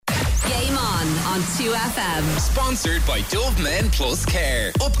on 2FM. Sponsored by Dove Men Plus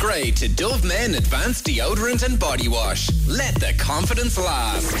Care. Upgrade to Dove Men Advanced Deodorant and Body Wash. Let the confidence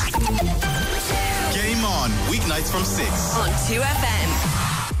last. Game on, weeknights from 6 on 2FM.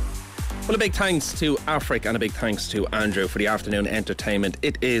 Well, a big thanks to Afric and a big thanks to Andrew for the afternoon entertainment.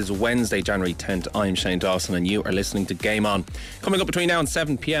 It is Wednesday, January 10th. I'm Shane Dawson and you are listening to Game On. Coming up between now and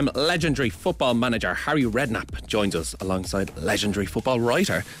 7pm, legendary football manager Harry Redknapp joins us alongside legendary football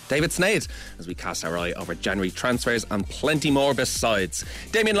writer David Sneyd as we cast our eye over January transfers and plenty more besides.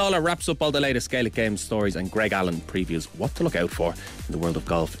 Damian Lawlor wraps up all the latest Gaelic Games stories and Greg Allen previews what to look out for in the world of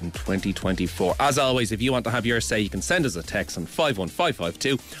golf in 2024. As always, if you want to have your say, you can send us a text on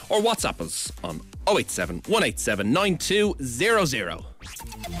 51552 or WhatsApp us on 087 187 9200.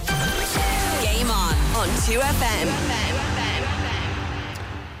 Game on 2FM.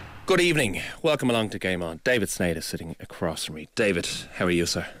 Good evening. Welcome along to Game On. David Sneyd is sitting across from me. David, how are you,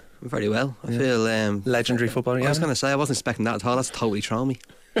 sir? Very well. I feel legendary footballer. I was going to say I wasn't expecting that at all. That's totally thrown me.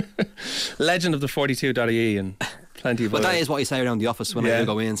 Legend of the 42.ie and plenty of. But that is what you say around the office when I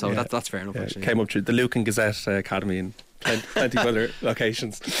go in, so that's fair enough. Actually, came up through the Lucan Gazette Academy and plenty of other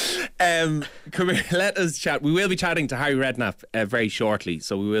locations. Come here, let us chat. We will be chatting to Harry Redknapp very shortly,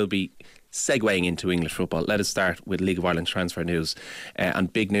 so we will be segueing into English football. Let us start with League of Ireland transfer news.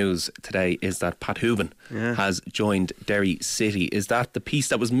 And big news today is that Pat Hooban has joined Derry City. Is that the piece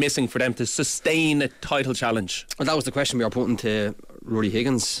that was missing for them to sustain a title challenge? Well, that was the question we were putting to Robbie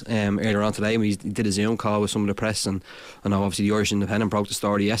Higgins earlier on today. We did a Zoom call with some of the press, and I know obviously the Irish Independent broke the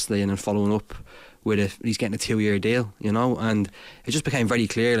story yesterday, and then following up with it, he's getting a 2-year deal, you know, and it just became very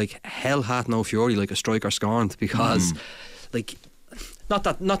clear, like, hell hath no fury like a striker scorned, because like not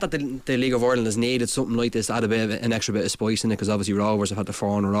that the League of Ireland has needed something like this to add a bit of an extra bit of spice in it, because obviously Rovers have had the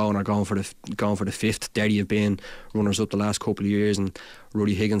 4 in a row and are going for the 5th. Derry have been runners up the last couple of years, and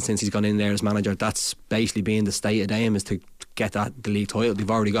Robbie Higgins, since he's gone in there as manager, that's basically been the stated aim, is to get the league title. They've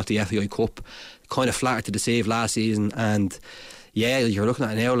already got the FAI Cup, kind of flattered to deceive last season, and yeah, you're looking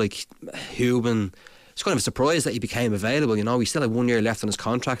at it now, like Hooban, it's kind of a surprise that he became available. You know, he still had 1 year left on his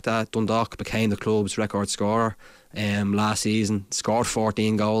contract at Dundalk, became the club's record scorer last season, scored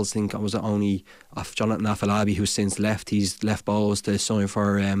 14 goals. I think it was only Jonathan Afolabi, who's since left. He's left Bows to sign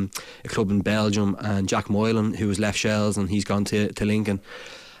for a club in Belgium, and Jack Moylan, who was left Shells, and he's gone to Lincoln.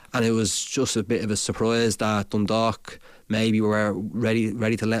 And it was just a bit of a surprise that Dundalk maybe were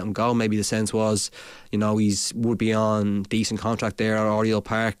ready to let him go. Maybe the sense was, you know, would be on decent contract there at Oriel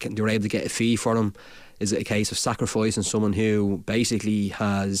Park, and they were able to get a fee for him. Is it a case of sacrificing someone who basically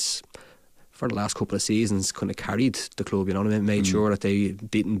has, for the last couple of seasons, kind of carried the club, you know what I mean? Made sure that they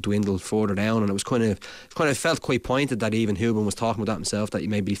didn't dwindle further down, and it was kind of felt quite pointed that even Hooban was talking about that himself, that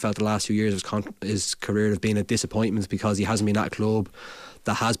maybe he felt the last few years of his career have been a disappointment because he hasn't been at a club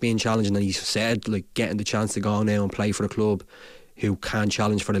that has been challenging, and he said, like, getting the chance to go now and play for a club who can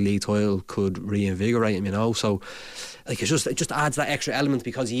challenge for the league title could reinvigorate him, you know. So like, it just adds that extra element,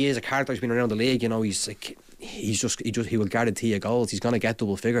 because he is a character who's been around the league, you know. He will guarantee you goals. He's going to get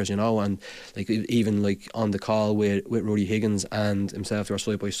double figures, you know. And like, even like on the call with Robbie Higgins and himself, they were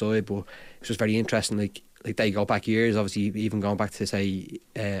side by side, but it was very interesting. Like they go back years, obviously, even going back to say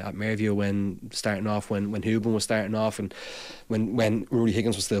at Merview when Hooban was starting off, and when Robbie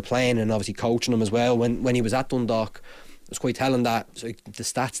Higgins was still playing, and obviously coaching him as well. When he was at Dundalk, it was quite telling that, like, the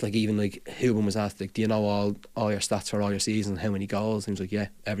stats, like, even like Hooban was asked, like, do you know all your stats for all your season, how many goals? And he was like, yeah,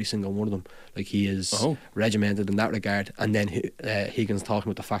 every single one of them. Like, he is regimented in that regard. And then Higgins talking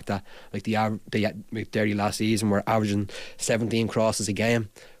about the fact that, like, the Derry last season were averaging 17 crosses a game,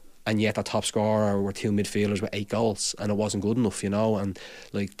 and yet the top scorer were 2 midfielders with 8 goals, and it wasn't good enough, you know. And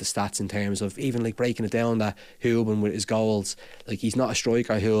like, the stats in terms of even like breaking it down, that Hooban with his goals, like, he's not a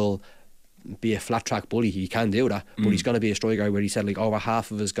striker who'll be a flat track bully. He can do that, but he's going to be a striker where he said, like, over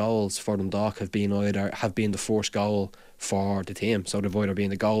half of his goals for Dundalk have been the first goal for the team. So they've either been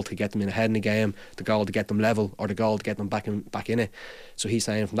the goal to get them in ahead in the game, the goal to get them level, or the goal to get them back in it. So he's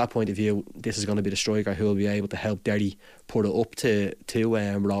saying, from that point of view, this is going to be the striker who will be able to help Derry put it up to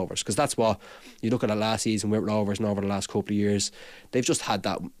Rovers, because that's what you look at it last season with Rovers, and over the last couple of years they've just had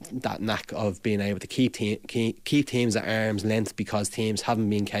that knack of being able to keep teams at arm's length, because teams haven't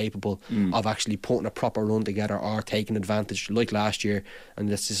been capable of actually putting a proper run together or taking advantage, like last year. And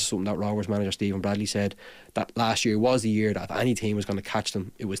this is something that Rovers manager Stephen Bradley said, that last year was the year that if any team was going to catch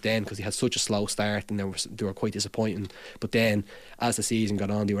them, it was then, because he had such a slow start and they were quite disappointing. But then as the season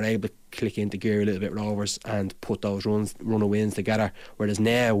got on, they were able to click into gear a little bit with Rovers and put those run of wins together. Whereas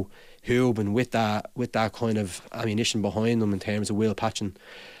now Hooban, with that kind of ammunition behind them in terms of wheel patching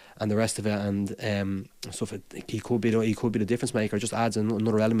the rest of it, and stuff. He could be the difference maker. Just adds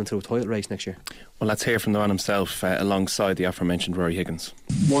another element to the title race next year. Well, let's hear from the man himself, alongside the aforementioned Rory Higgins.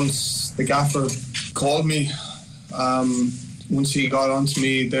 Once the gaffer called me, once he got onto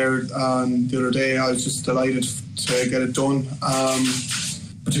me there the other day, I was just delighted to get it done.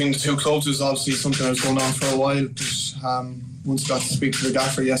 Between the two clubs, it was obviously something that was going on for a while, but once I got to speak to the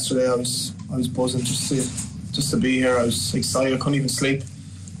gaffer yesterday, I was buzzing just to be here. I was excited. I couldn't even sleep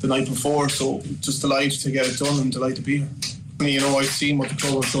the night before, so just delighted to get it done and delighted to be here. You know, I've seen what the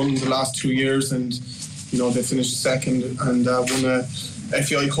club have done in the last 2 years, and you know, they finished second and won a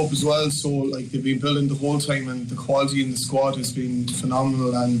FAI Cup as well, so like, they've been building the whole time, and the quality in the squad has been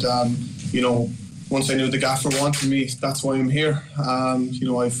phenomenal. And you know, once I knew the gaffer wanted me, that's why I'm here. You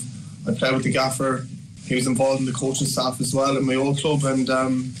know, I played with the gaffer. He was involved in the coaching staff as well at my old club, and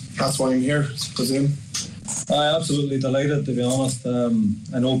that's why I'm here, because of him. I'm absolutely delighted, to be honest.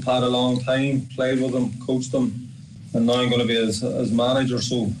 I know Pat a long time, played with him, coached him, and now I'm going to be his manager,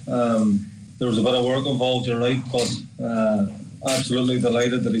 so there was a bit of work involved, you're right, but absolutely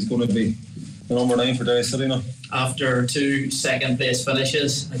delighted that he's going to be the number 9 for Derry City now. After 2 second place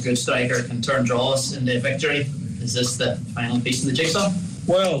finishes, a good striker can turn draws into victory. Is this the final piece in the jigsaw?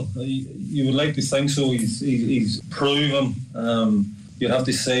 Well, you would like to think so. He's proven, you'd have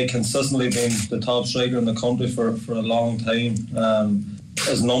to say, consistently been the top striker in the country for a long time.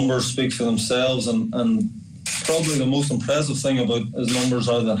 His numbers speak for themselves, and probably the most impressive thing about his numbers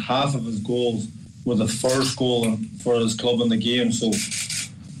are that half of his goals were the first goal for his club in the game. So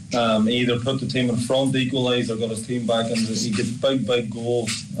he either put the team in front, equalised, or got his team back, and he gets big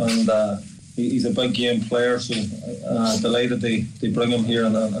goals, and he's a big game player, so delighted they bring him here,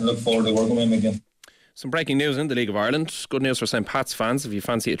 and look forward to working with him again. Some breaking news in the League of Ireland. Good news for St. Pat's fans if you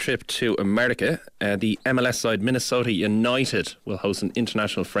fancy a trip to America. The MLS side Minnesota United will host an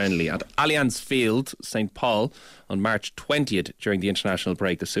international friendly at Allianz Field, St. Paul, on March 20th during the international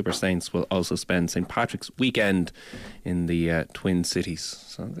break. The Super Saints will also spend St. Patrick's weekend in the Twin Cities.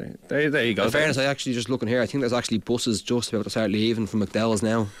 So there you go. In fairness, I actually just looking here, I think there's actually buses just about to start leaving from McDowell's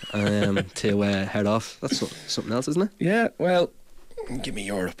now to head off. That's something else, isn't it? Yeah, well, give me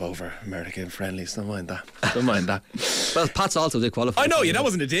Europe over American friendlies. Don't mind that. Well, Pat's also did qualify. I know, that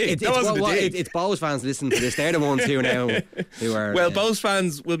wasn't a dig. It's Bows fans listening to this. They're the ones who are. Well, Bows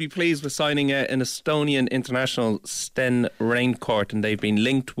fans will be pleased with signing an Estonian international, Sten Raincourt, and they've been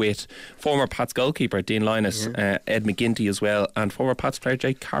linked with former Pats goalkeeper Dean Linus, Ed McGinty as well, and former Pats player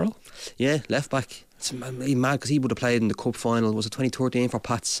Jake Carroll. Yeah, left back. It's mad because he would have played in the cup final. Was it 2013 for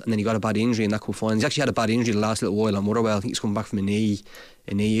Pats, and then he got a bad injury in that cup final. He's actually had a bad injury the last little while on Motherwell. I think he's coming back from a knee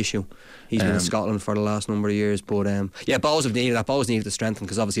issue. He's been in Scotland for the last number of years, but Bows have needed that. Bows needed to strengthen,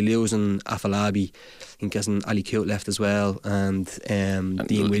 because obviously losing Afalabi, I think hasn't Ali Coote left as well, and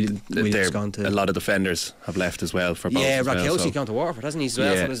Dean Williams gone to. A lot of defenders have left as well for Bows. Yeah, Rakowski's gone to Waterford, hasn't he? As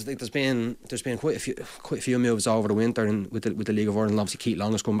well. Yeah. So there's been quite a few moves over the winter with the League of Ireland. Obviously, Keith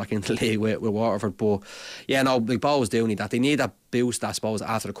Long has come back into the league with Waterford, but Bows do need that. They need that boost, I suppose,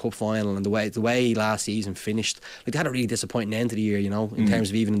 after the cup final, and the way last season finished. Like, they had a really disappointing end to the year, in terms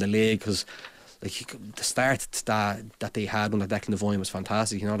of even in the league, because the start that they had under Declan Devine was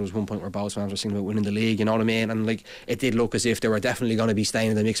fantastic. There was one point where Bows fans were singing about winning the league, you know what I mean? And it did look as if they were definitely going to be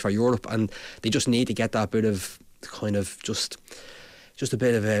staying in the mix for Europe, and they just need to get that bit of kind of just a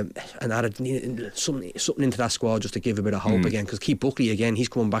bit of an added something into that squad, just to give a bit of hope again. Because Keith Buckley, again, he's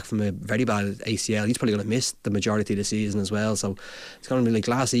coming back from a very bad ACL. He's probably going to miss the majority of the season as well. So it's going to be like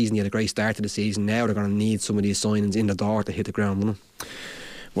last season, he had a great start to the season. Now they're going to need some of these signings in the door to hit the ground running.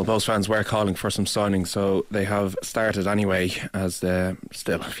 Well, Bows fans were calling for some signings, so they have started anyway, as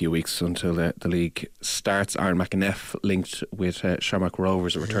still a few weeks until the league starts. Aaron McInniff linked with Shamrock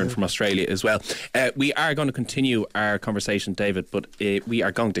Rovers, a return from Australia as well. We are going to continue our conversation, David, but we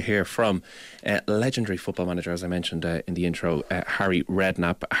are going to hear from legendary football manager, as I mentioned in the intro, Harry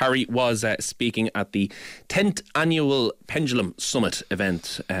Redknapp. Harry was speaking at the 10th annual Pendulum Summit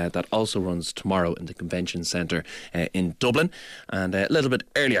event that also runs tomorrow in the Convention Centre in Dublin. And a little bit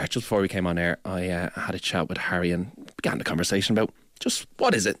earlier, just before we came on air, I had a chat with Harry and began the conversation about just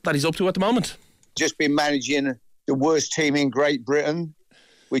what is it that he's up to at the moment. Just been managing the worst team in Great Britain,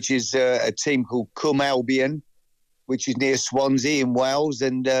 which is a team called Cum Albion, which is near Swansea in Wales,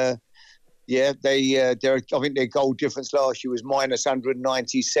 and I think their goal difference last year was minus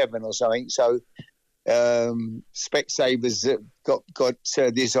 197 or something. So Specsavers got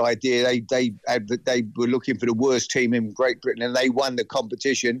this idea. They were looking for the worst team in Great Britain, and they won the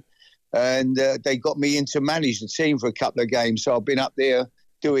competition, and they got me in to manage the team for a couple of games. So I've been up there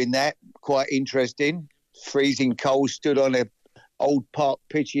doing that. Quite interesting. Freezing cold, stood on old park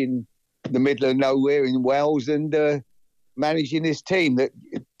pitch in the middle of nowhere in Wales and managing this team that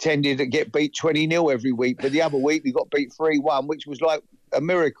tended to get beat 20-0 every week. But the other week we got beat 3-1, which was like a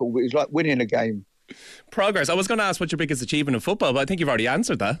miracle. It was like winning a game. Progress. I was going to ask what your biggest achievement in football, but I think you've already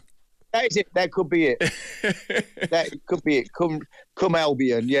answered that. That is it. That could be it. That could be it. Come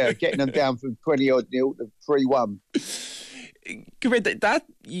Albion, yeah, getting them down from 20-odd nil to 3-1. That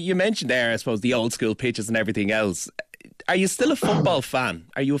you mentioned there, I suppose, the old school pitches and everything else. Are you still a football fan?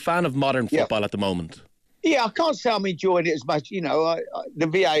 Are you a fan of modern football at the moment? Yeah, I can't say I'm enjoying it as much. You know, the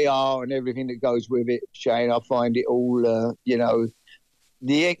VAR and everything that goes with it, Shane, I find it all, you know,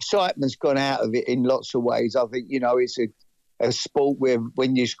 the excitement's gone out of it in lots of ways. I think, you know, it's a sport where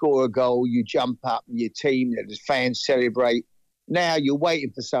when you score a goal, you jump up and your team, the fans celebrate. Now you're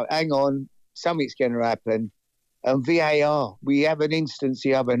waiting for something. Hang on, something's going to happen. And VAR, we have an instance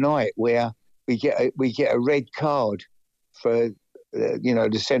the other night where we get a red card for, you know,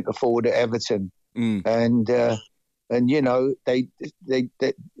 the centre forward at Everton. And you know, they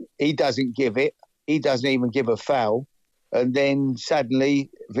he doesn't give it. He doesn't even give a foul. And then suddenly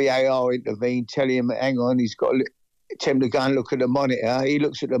VAR intervened, telling him, hang on, he's got to tell him to go and look at the monitor. He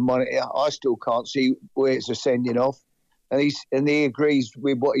looks at the monitor. I still can't see where it's a sending off. And he agrees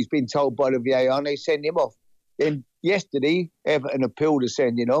with what he's been told by the VAR, and they send him off. Then yesterday, Everton appealed the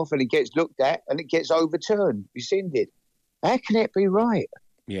sending off, and it gets looked at, and it gets overturned, rescinded. How can it be right?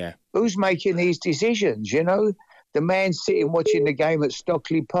 Yeah. Who's making these decisions, you know? The man sitting watching the game at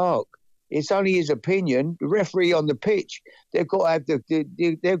Stockley Park. It's only his opinion. The referee on the pitch, they've got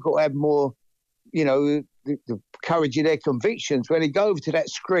to have more, you know, the courage of their convictions. When they go over to that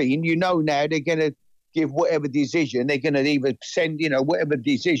screen, you know now they're going to give whatever decision. They're going to either send, you know, whatever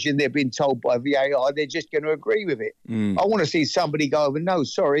decision they've been told by VAR, they're just going to agree with it. I want to see somebody go over, no,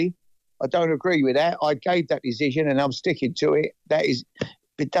 sorry, I don't agree with that. I gave that decision and I'm sticking to it.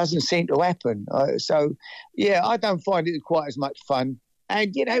 It doesn't seem to happen. So, yeah, I don't find it quite as much fun.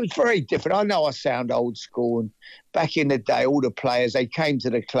 And, you know, it's very different. I know I sound old school. And back in the day, all the players, they came to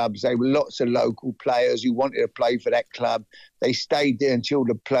the clubs. They were lots of local players who wanted to play for that club. They stayed there until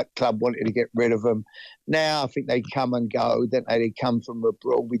the club wanted to get rid of them. Now I think they come and go. Don't they come from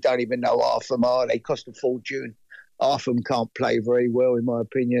abroad. We don't even know half of them. They cost a fortune. Half of them can't play very well, in my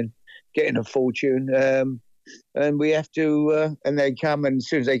opinion, getting a fortune. And we have to, and they come, and as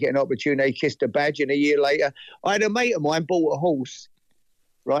soon as they get an opportunity, they kiss the badge. And a year later, I had a mate of mine bought a horse,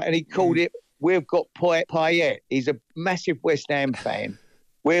 right? And he called it, We've Got Payet. He's a massive West Ham fan.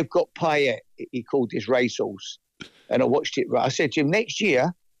 We've Got Payet. He called this racehorse. And I watched it. I said to him, next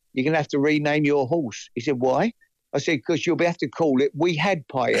year, you're going to have to rename your horse. He said, why? I said, because you'll have to call it We Had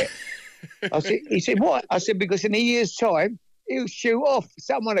Payet. He said, what? I said, because in a year's time, he'll shoot off.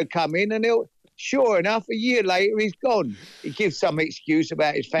 Someone will come in and sure enough, a year later, he's gone. He gives some excuse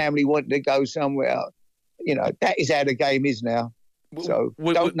about his family wanting to go somewhere else. You know, that is how the game is now. So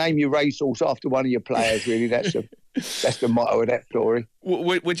don't name your racehorse after one of your players, really. That's the motto of that story.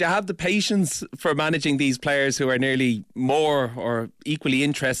 Would you have the patience for managing these players who are nearly more or equally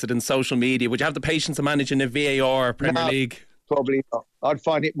interested in social media? Would you have the patience of managing a VAR Premier League? Probably not. I'd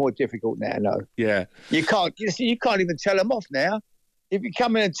find it more difficult now, no. Yeah. You can't even tell them off now. If you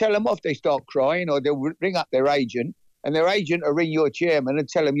come in and tell them off, they start crying, or they'll ring up their agent, and their agent will ring your chairman and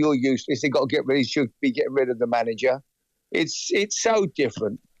tell them you're useless. They've got to should be getting rid of the manager. It's so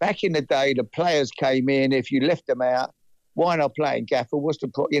different. Back in the day, the players came in. If you left them out, why not playing Gaffer? What's the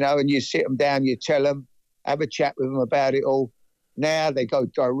point? You know, and you sit them down, you tell them, have a chat with them about it all. Now they go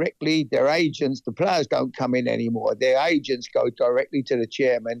directly. Their agents, the players don't come in anymore. Their agents go directly to the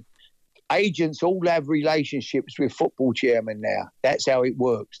chairman. Agents all have relationships with football chairmen now. That's how it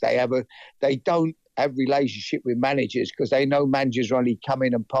works. They don't have relationship with managers because they know managers are only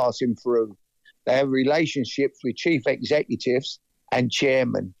coming and passing through. They have relationships with chief executives and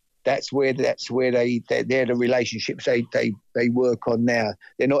chairmen. That's where they're the relationships they work on now.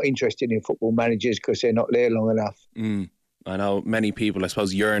 They're not interested in football managers because they're not there long enough. I know many people, I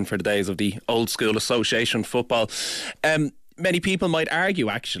suppose, yearn for the days of the old school association football. Many people might argue,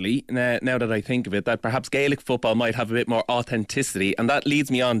 actually, now that I think of it, that perhaps Gaelic football might have a bit more authenticity, and that leads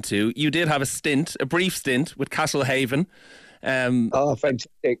me on to, you did have a brief stint with Castlehaven.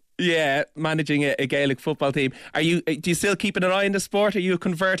 Fantastic. Yeah, managing a Gaelic football team. Do you still keeping an eye on the sport? Are you a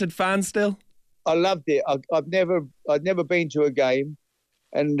converted fan still? I loved it. I'd never been to a game,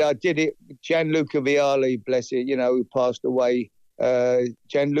 and I did it. Gianluca Vialli, bless it, who passed away.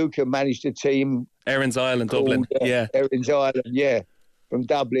 Gianluca managed a team. Erin's Island, Dublin. Erin's Island, from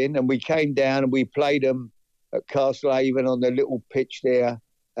Dublin, and we came down and we played them at Castlehaven on the little pitch there.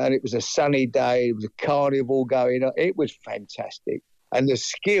 and it was a sunny day. It was a carnival going on. It was fantastic. And the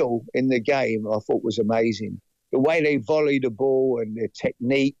skill in the game, I thought, was amazing. The way they volley the ball and the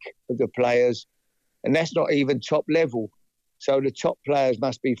technique of the players. And that's not even top level. So the top players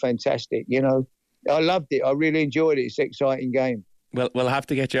must be fantastic, you know. I loved it. I really enjoyed it. It's an exciting game. Well, we'll have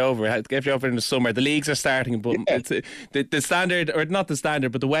to get you over. Get you over in the summer. The leagues are starting, but it's, the standard, or not the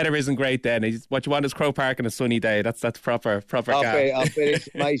standard, but the weather isn't great. Then what you want is Croke Park on a sunny day. That's proper. I bet it's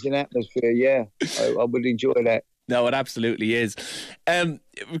amazing atmosphere. Yeah, I would enjoy that. No, it absolutely is.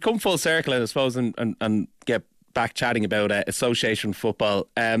 We come full circle, I suppose, and get back chatting about association football.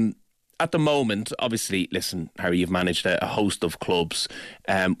 At the moment, obviously, listen, Harry, you've managed a host of clubs,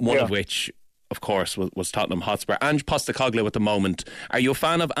 one of which, of course, was Tottenham Hotspur. Ange Postecoglou at the moment. Are you a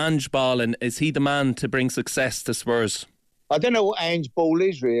fan of Ange Ball, and is he the man to bring success to Spurs? I don't know what Ange Ball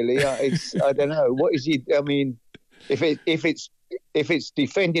is really. I don't know. What is he? I mean, if it's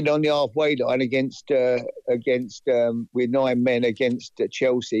defending on the halfway line against with 9 men against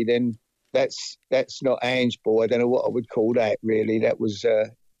Chelsea, then that's not Ange Ball. I don't know what I would call that really. That was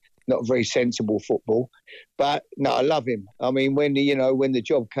not very sensible football. But no, I love him. I mean, when the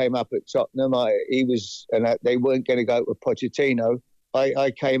job came up at Tottenham, they weren't going to go with Pochettino.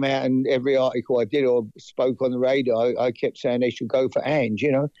 I came out, and every article I did or spoke on the radio, I kept saying they should go for Ange.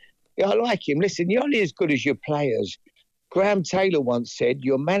 You know, yeah, I like him. Listen, you're only as good as your players. Graham Taylor once said,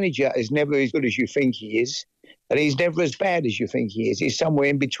 your manager is never as good as you think he is, and he's never as bad as you think he is. He's somewhere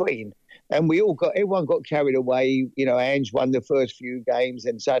in between. And everyone got carried away. You know, Ange won the first few games,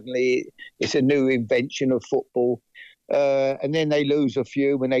 and suddenly it's a new invention of football. And then they lose a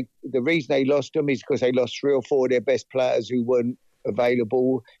few. The reason they lost them is because they lost 3 or 4 of their best players who weren't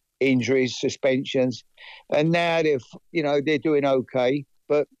available, injuries, suspensions. And now they're doing okay,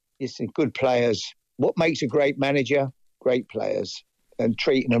 but it's good players. What makes a great manager? Great players, and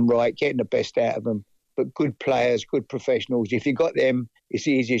treating them right, getting the best out of them. But good players, good professionals. If you got them, it's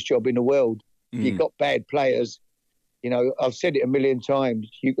the easiest job in the world. If you've got bad players, you know, I've said it a million times.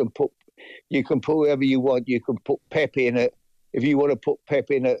 You can put whoever you want. You can put Pep in it. If you want to put Pep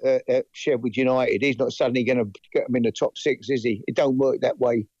in at Sheffield United, he's not suddenly going to get them in the top 6, is he? It don't work that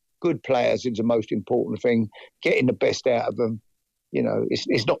way. Good players is the most important thing. Getting the best out of them. You know,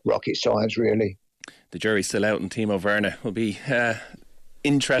 it's not rocket science, really. The jury's still out, and Timo Werner will be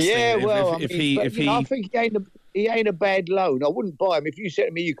interesting. Yeah, well, if he I think he ain't a bad loan. I wouldn't buy him. If you said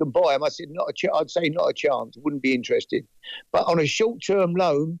to me you can buy him, I'd say not a chance. Wouldn't be interested. But on a short-term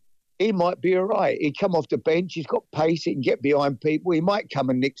loan, he might be all right. He'd come off the bench. He's got pace. He can get behind people. He might come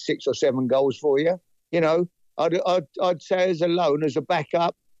and nick 6 or 7 goals for you. You know, I'd say as a loan, as a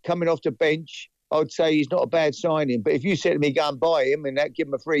backup, coming off the bench, I'd say he's not a bad signing. But if you said to me, go and buy him and give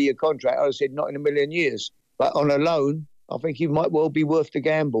him a 3-year contract, I'd have said not in a million years. But on a loan, I think he might well be worth the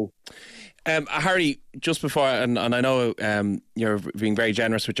gamble. Harry, just before, and I know you're being very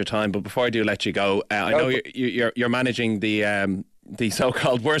generous with your time, but before I do let you go, I know you're managing the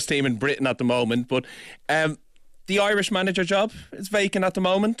so-called worst team in Britain at the moment, but the Irish manager job is vacant at the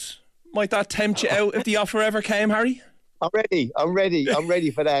moment. Might that tempt you out if the offer ever came, Harry? I'm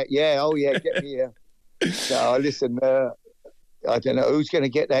ready for that. Yeah, oh yeah, get me here. No, listen, I don't know who's going to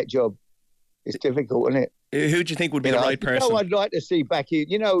get that job. It's difficult, isn't it? Who do you think would be the right person? You know, I'd like to see back here.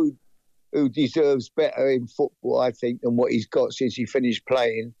 You know who deserves better in football, I think, than what he's got since he finished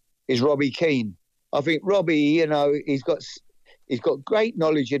playing is Robbie Keane. I think Robbie, you know, he's got great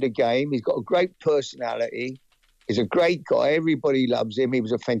knowledge of the game. He's got a great personality. He's a great guy. Everybody loves him. He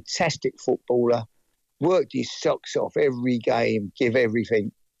was a fantastic footballer. Worked his socks off every game, give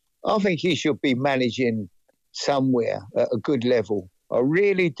everything. I think he should be managing somewhere at a good level. I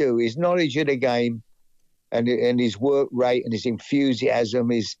really do. His knowledge of the game and his work rate and his enthusiasm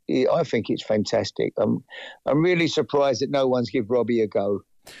I think it's fantastic. I'm really surprised that no one's give Robbie a go.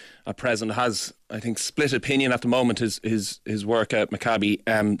 At present has, I think, split opinion at the moment, his work at Maccabi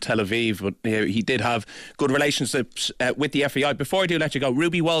Tel Aviv, but he did have good relationships with the FAI. Before I do let you go,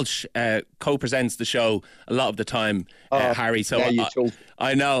 Ruby Walsh co-presents the show a lot of the time, Harry. So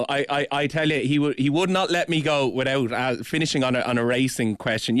I know, I tell you, he would not let me go without finishing on a racing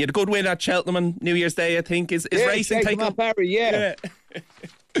question. You had a good win at Cheltenham on New Year's Day, I think. Is racing taking up, Harry? Yeah.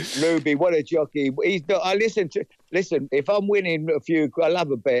 Ruby, what a jockey! Listen, if I'm winning a few, I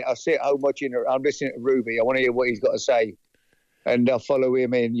love a bet. I sit home watching. I'm listening to Ruby. I want to hear what he's got to say, and I follow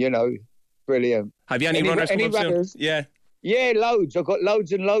him in. You know, brilliant. Have you any runners? Yeah, loads. I've got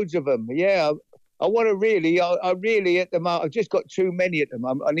loads and loads of them. Yeah, I want to really. I really at the moment. I've just got too many at the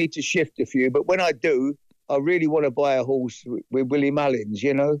moment. I need to shift a few, but when I do, I really want to buy a horse with Willie Mullins.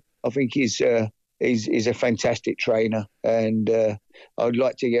 You know, I think he's he's a fantastic trainer, and I'd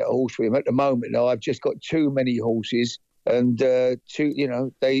like to get a horse with him. At the moment, though, I've just got too many horses, and they're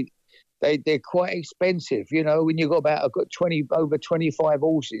quite expensive. You know, when I've got over 25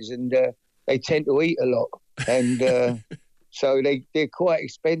 horses, and they tend to eat a lot, and so they're quite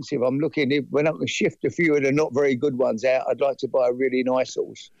expensive. I'm looking, when I can shift a few of the not very good ones out, I'd like to buy a really nice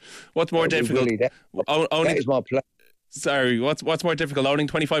horse. What's more difficult? That is my plan. Sorry, what's more difficult, owning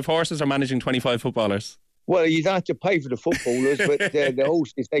 25 horses or managing 25 footballers? Well, you don't have to pay for the footballers, but the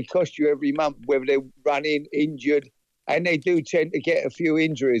horses, they cost you every month, whether they're running, injured, and they do tend to get a few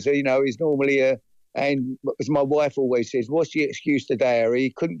injuries. You know, it's normally and as my wife always says, what's the excuse today, Harry?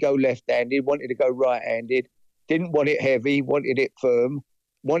 He couldn't go left-handed, wanted to go right-handed, didn't want it heavy, wanted it firm,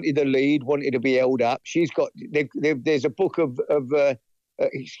 wanted the lead, wanted to be held up. She's got, there's a book of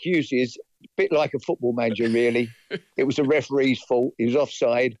excuses, a bit like a football manager, really. It was the referee's fault. He was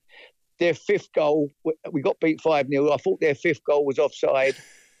offside. Their fifth goal, we got beat 5-0. I thought their fifth goal was offside.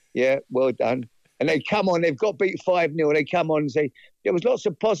 Yeah, well done. And they come on, they've got beat 5-0. They come on and say, there was lots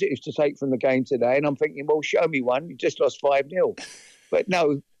of positives to take from the game today. And I'm thinking, well, show me one. You just lost 5-0. But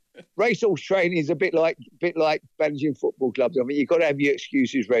no, racehorse training is a bit like managing football clubs. I mean, you've got to have your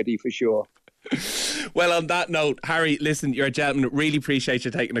excuses ready for sure. Well, on that note, Harry, listen, you're a gentleman. Really appreciate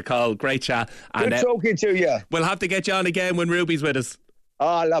you taking the call. Great chat. Good talking to you. We'll have to get you on again when Ruby's with us. Oh,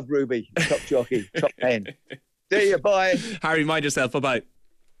 I love Ruby. Top jockey. Top man. See you. Bye. Harry, mind yourself. Bye-bye.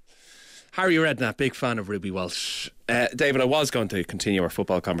 Harry Redknapp, big fan of Ruby Walsh. David, I was going to continue our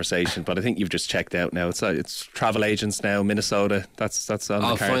football conversation, but I think you've just checked out now. It's travel agents now, Minnesota. That's on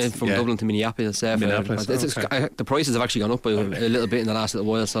the cards. From Dublin to Minneapolis. The prices have actually gone up by a little bit in the last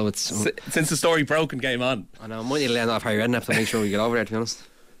little while. So it's since the story broke and came on. I know. I might need to land off Harry Redknapp to make sure we get over there, to be honest.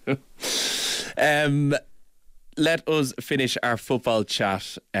 Let us finish our football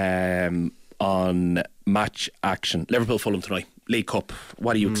chat on match action. Liverpool-Fulham tonight, League Cup.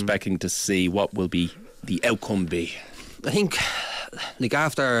 What are you expecting to see? What will be the outcome be? I think, like,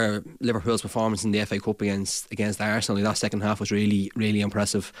 after Liverpool's performance in the FA Cup against Arsenal, that second half was really, really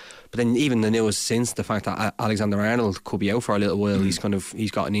impressive. But then even the news since, the fact that Alexander-Arnold could be out for a little while, he's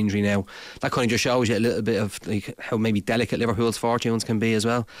got an injury now. That kind of just shows you a little bit of like how maybe delicate Liverpool's fortunes can be as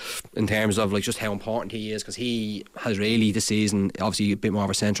well, in terms of like just how important he is, because he has really this season, obviously a bit more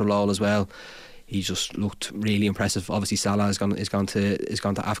of a central role as well. He just looked really impressive. Obviously Salah is gone to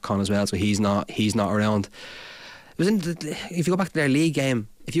AFCON as well, so he's not around. It was if you go back to their league game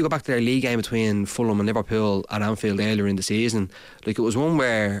between Fulham and Liverpool at Anfield earlier in the season, like, it was one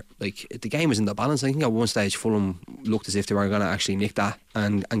where like the game was in the balance. I think at one stage Fulham looked as if they were going to actually nick that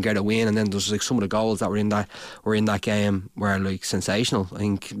and get a win, and then there's like some of the goals that were in that game were like sensational. I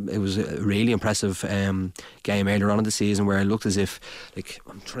think it was a really impressive game earlier on in the season where it looked as if, like,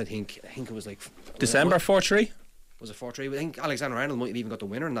 I'm trying to think, I think it was like December 4-3. Was it 4-3? I think Alexander-Arnold might have even got the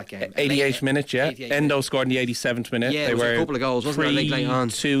winner in that game. 88th minute, yeah. Endo scored in the 87th minute. Yeah, they were a couple of goals, wasn't there? Late on.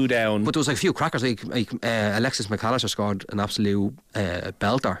 2 down. But there was like a few crackers. Like Alexis McAllister scored an absolute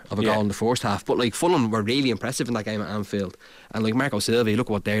belter of a goal in the first half. But like Fulham were really impressive in that game at Anfield. And like Marco Silva, look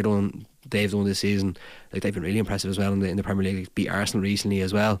at what they've done this season. Like, they've been really impressive as well in the Premier League. Beat Arsenal recently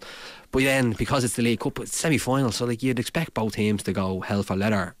as well. But then, because it's the League Cup, it's semi-final, so like you'd expect both teams to go hell for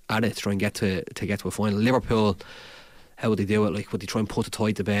leather at it to try and get to a final. Liverpool, how would they do it? Like, would they try and put the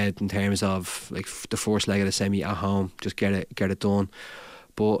tie to bed in terms of like the first leg of the semi at home, just get it done?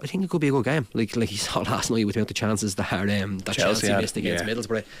 But I think it could be a good game. Like you saw last night without the chances that Chelsea missed against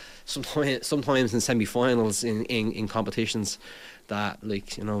Middlesbrough. Sometimes in semi-finals in competitions, that,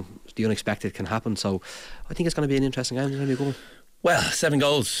 like, you know, the unexpected can happen. So I think it's going to be an interesting game. It's going to be a good one. Well, 7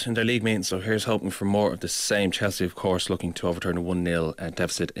 goals in their league meeting, so here's hoping for more of the same. Chelsea, of course, looking to overturn a 1-0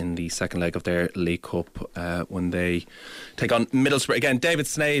 deficit in the second leg of their League Cup when they take on Middlesbrough. Again, David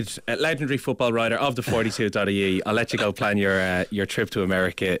Sneyd, legendary football writer of the 42.ie. I'll let you go plan your trip to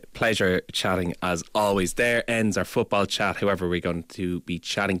America. Pleasure chatting as always. There ends our football chat. However, we're going to be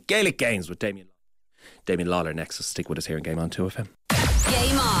chatting Gaelic games with Damian Lawlor next, so stick with us here in Game On 2FM.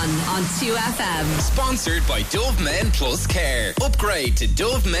 Game On 2FM. Sponsored by Dove Men Plus Care. Upgrade to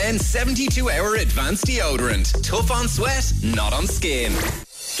Dove Men 72-hour advanced deodorant. Tough on sweat, not on skin.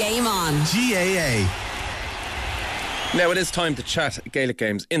 Game On. GAA. Now it is time to chat Gaelic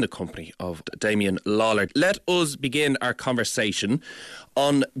games in the company of Damian Lawlor. Let us begin our conversation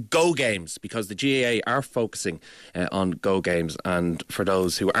on Go Games, because the GAA are focusing on Go Games, and for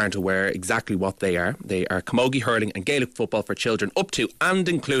those who aren't aware exactly what they are camogie hurling and Gaelic football for children up to and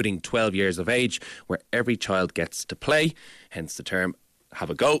including 12 years of age, where every child gets to play, hence the term have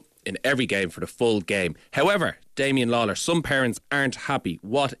a go in every game for the full game. However, Damian Lawlor, some parents aren't happy.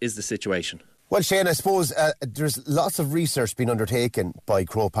 What is the situation? Well, Shane, I suppose there's lots of research being undertaken by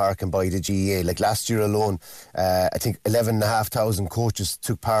Croke Park and by the GAA. Like last year alone, I think 11,500 coaches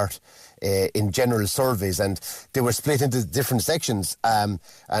took part in general surveys, and they were split into different sections. And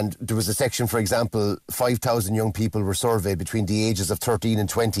there was a section, for example, 5,000 young people were surveyed between the ages of 13 and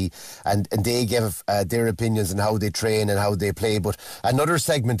 20, and they gave their opinions on how they train and how they play. But another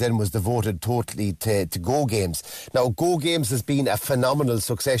segment then was devoted totally to Go Games. Now, Go Games has been a phenomenal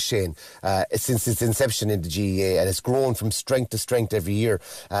success, Shane, since its inception in the GAA, and it's grown from strength to strength every year,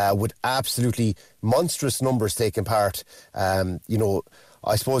 with absolutely monstrous numbers taking part.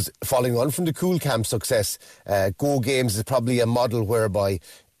 I suppose following on from the Cool Camp success, Go Games is probably a model whereby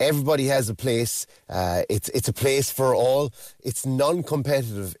everybody has a place. It's a place for all. It's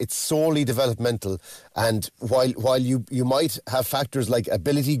non-competitive. It's solely developmental. And while you might have factors like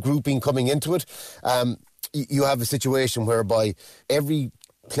ability grouping coming into it, you have a situation whereby every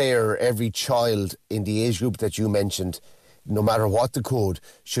player, every child in the age group that you mentioned, no matter what the code,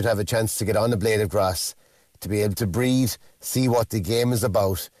 should have a chance to get on a blade of grass, to be able to breathe, see what the game is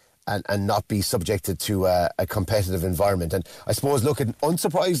about, and not be subjected to a competitive environment. And I suppose, look,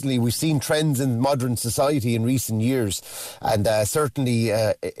 unsurprisingly, we've seen trends in modern society in recent years, and certainly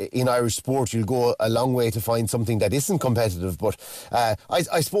in Irish sport you'll go a long way to find something that isn't competitive. But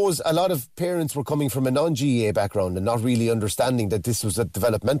I suppose a lot of parents were coming from a non-GAA background and not really understanding that this was a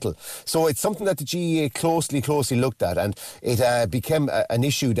developmental. So it's something that the GAA closely looked at, and it became an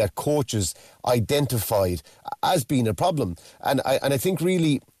issue that coaches identified as being a problem. And I think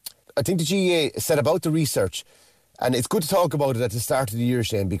really, I think the GAA set about the research, and it's good to talk about it at the start of the year,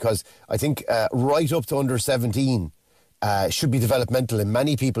 Shane, because I think right up to under 17 should be developmental in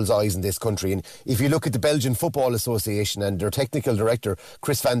many people's eyes in this country. And if you look at the Belgian Football Association and their technical director,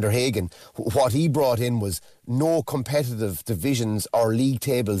 Chris van der Hagen, what he brought in was no competitive divisions or league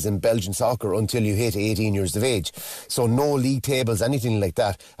tables in Belgian soccer until you hit 18 years of age. So no league tables, anything like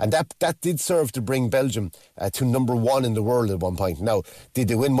that. And that did serve to bring Belgium to number one in the world at one point. Now, did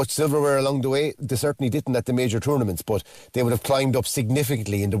they win much silverware along the way? They certainly didn't at the major tournaments, but they would have climbed up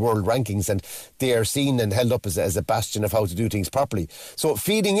significantly in the world rankings, and they are seen and held up as a bastion of how to do things properly. So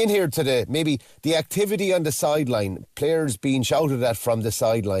feeding in here to maybe the activity on the sideline, players being shouted at from the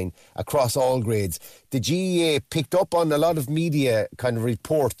sideline across all grades, the GAA picked up on a lot of media kind of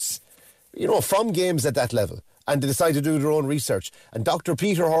reports, from games at that level, and they decided to do their own research. And Dr.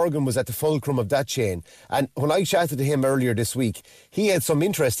 Peter Horgan was at the fulcrum of that chain. And when I chatted to him earlier this week, he had some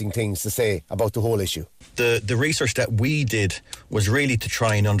interesting things to say about the whole issue. The research that we did was really to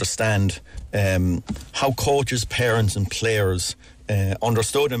try and understand how coaches, parents and players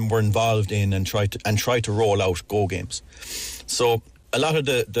understood and were involved in and tried to roll out Go Games. So a lot of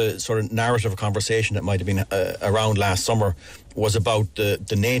the sort of narrative or conversation that might have been around last summer was about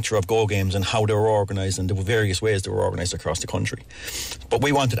the nature of Go Games and how they were organised and the various ways they were organised across the country. But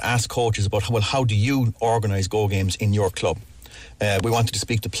we wanted to ask coaches about, how do you organise Go Games in your club? We wanted to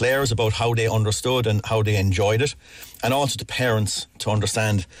speak to players about how they understood and how they enjoyed it, and also to parents to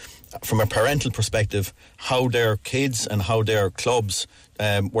understand from a parental perspective how their kids and how their clubs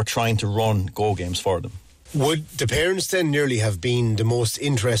were trying to run Go Games for them. Would the parents then nearly have been the most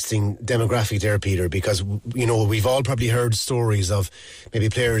interesting demographic there, Peter? Because, we've all probably heard stories of maybe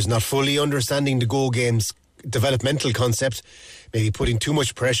players not fully understanding the Go Games developmental concept, maybe putting too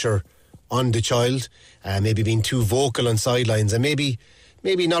much pressure on the child, maybe being too vocal on sidelines, and maybe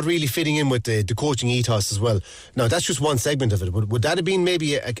not really fitting in with the coaching ethos as well. Now, that's just one segment of it. Would that have been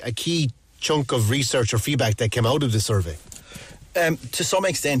maybe a key chunk of research or feedback that came out of the survey? To some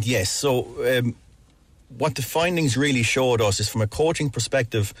extent, yes. So what the findings really showed us is, from a coaching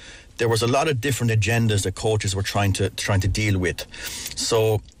perspective, there was a lot of different agendas that coaches were trying to deal with.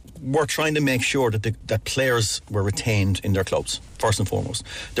 So we're trying to make sure that players were retained in their clubs, first and foremost.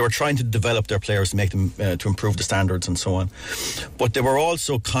 They were trying to develop their players to make them to improve the standards and so on. But they were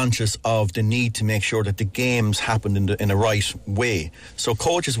also conscious of the need to make sure that the games happened in a right way. So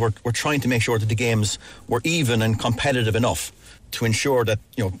coaches were trying to make sure that the games were even and competitive enough to ensure that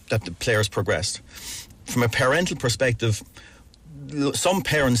that the players progressed. From a parental perspective, some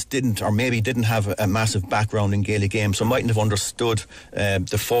parents didn't have a massive background in Gaelic games, so mightn't have understood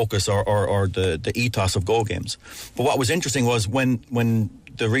the focus or the ethos of Go Games. But what was interesting was when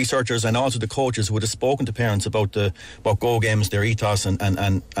the researchers and also the coaches would have spoken to parents about Go Games, their ethos and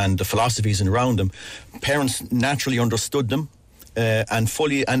the philosophies around them, parents naturally understood them and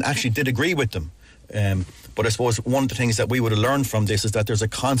actually did agree with them. But I suppose one of the things that we would have learned from this is that there's a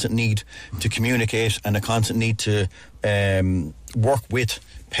constant need to communicate and a constant need to work with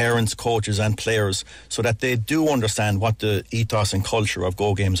parents, coaches and players so that they do understand what the ethos and culture of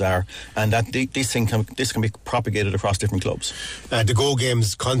Go Games are, and that this can be propagated across different clubs. The Go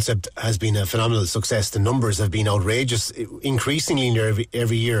Games concept has been a phenomenal success. The numbers have been outrageous, increasingly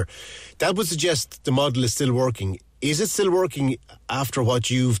every year. That would suggest the model is still working. Is it still working after what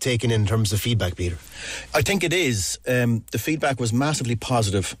you've taken in terms of feedback, Peter? I think it is. The feedback was massively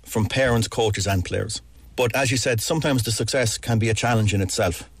positive from parents, coaches and players. But as you said, sometimes the success can be a challenge in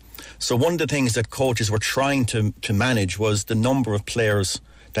itself. So one of the things that coaches were trying to manage was the number of players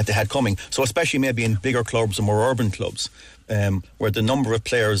that they had coming. So especially maybe in bigger clubs and more urban clubs, where the number of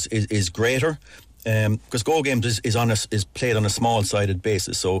players is greater. Because Go Games is played on a small-sided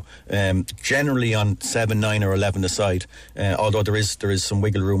basis, so generally on 7, 9 or 11 aside, although there is some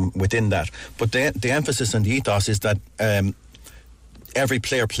wiggle room within that. But the emphasis and the ethos is that every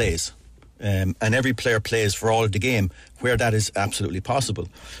player plays. And every player plays for all of the game where that is absolutely possible.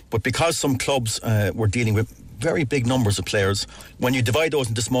 But because some clubs were dealing with very big numbers of players, when you divide those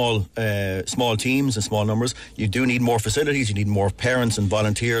into small teams and small numbers, you do need more facilities, you need more parents and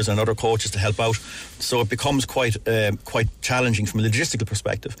volunteers and other coaches to help out. So it becomes quite challenging from a logistical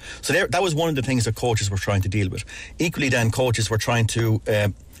perspective. So that was one of the things that coaches were trying to deal with. Equally then, coaches were trying to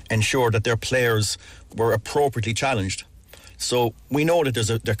ensure that their players were appropriately challenged. So we know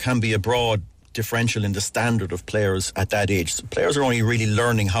that there can be a broad differential in the standard of players at that age. So players are only really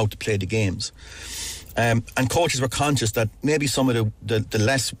learning how to play the games. And coaches were conscious that maybe some of the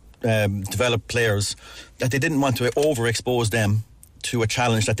less developed players, that they didn't want to overexpose them to a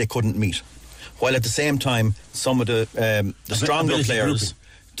challenge that they couldn't meet. While at the same time, some of the stronger players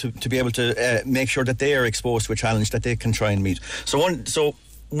to be able to make sure that they are exposed to a challenge that they can try and meet. So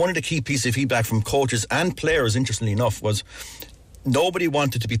one of the key pieces of feedback from coaches and players, interestingly enough, was nobody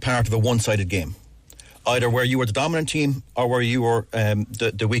wanted to be part of a one-sided game, either where you were the dominant team or where you were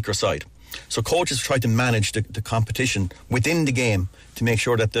the weaker side. So coaches tried to manage the competition within the game to make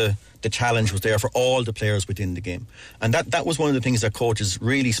sure that the challenge was there for all the players within the game. And that was one of the things that coaches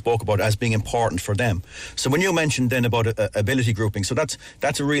really spoke about as being important for them. So when you mentioned then about ability grouping, so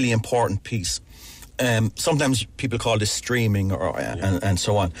that's a really important piece. Sometimes people call this streaming and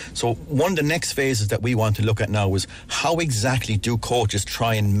so on. So one of the next phases that we want to look at now is how exactly do coaches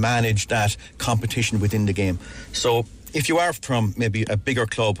try and manage that competition within the game. So if you are from maybe a bigger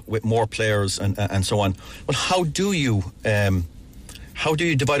club with more players and so on, well, how do you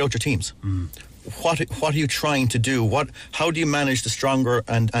divide out your teams? What are you trying to do? How do you manage the stronger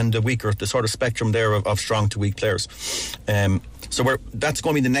and the weaker, the sort of spectrum there of strong to weak players? So that's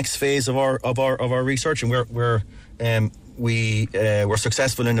going to be the next phase of our research, and we were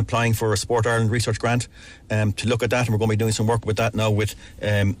successful in applying for a Sport Ireland research grant to look at that, and we're going to be doing some work with that now with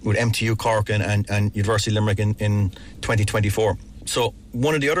MTU Cork and University Limerick in 2024. So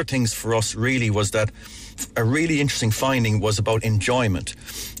one of the other things for us really was that a really interesting finding was about enjoyment.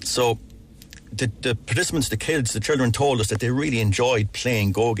 So the participants, the kids, the children told us that they really enjoyed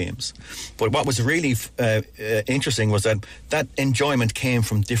playing Go Games. But what was really interesting was that enjoyment came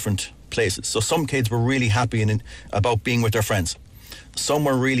from different places. So some kids were really happy about being with their friends. Some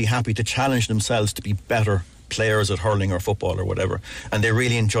were really happy to challenge themselves to be better players at hurling or football or whatever. And they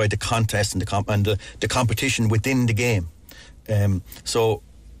really enjoyed the contest and the competition within the game. So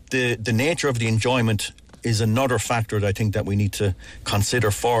the nature of the enjoyment is another factor that I think that we need to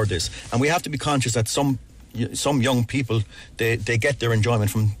consider for this. And we have to be conscious that some young people, they get their enjoyment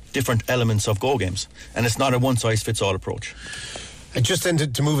from different elements of Go Games. And it's not a one-size-fits-all approach. And just then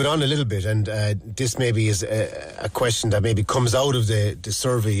to move it on a little bit, and this maybe is a question that maybe comes out of the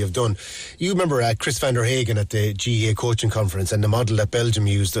survey you've done. You remember Chris van der Hagen at the GAA coaching conference, and the model that Belgium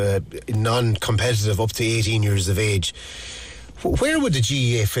used, non-competitive up to 18 years of age. Where would the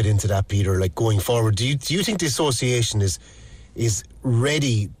GAA fit into that, Peter, like going forward? Do you think the association is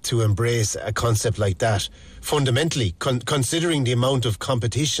ready to embrace a concept like that fundamentally, considering the amount of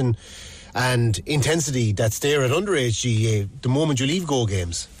competition and intensity that's there at underage GAA the moment you leave Go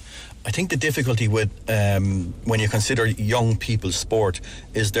Games? I think the difficulty with when you consider young people's sport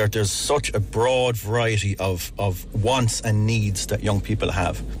is that there's such a broad variety of wants and needs that young people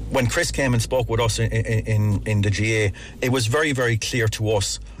have. When Chris came and spoke with us in the GAA, it was very, very clear to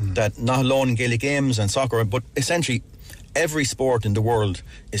us that not alone in Gaelic games and soccer, but essentially every sport in the world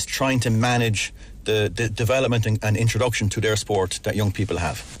is trying to manage the development and introduction to their sport that young people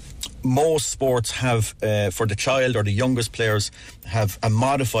have. Most sports have, for the child or the youngest players, have a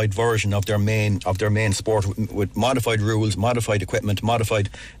modified version of their main sport with modified rules, modified equipment, modified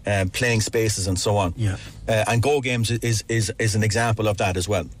playing spaces, and so on. Yeah. And Go Games is an example of that as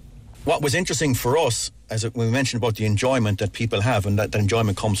well. what was interesting for us, as we mentioned about the enjoyment that people have, and that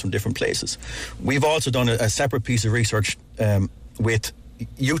enjoyment comes from different places, we've also done a separate piece of research with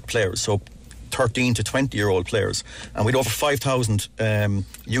youth players, so 13 to 20-year-old players, and we'd over 5,000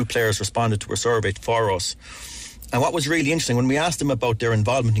 youth players responded to a survey for us. And what was really interesting, when we asked them about their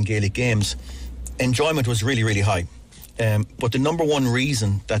involvement in Gaelic games, enjoyment was really, really high. But the number one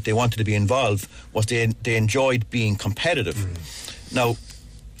reason that they wanted to be involved was they enjoyed being competitive. Now,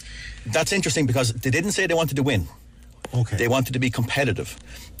 that's interesting because they didn't say they wanted to win. Okay. They wanted to be competitive.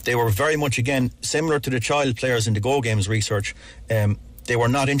 They were very much, again, similar to the child players in the Go Games research. They were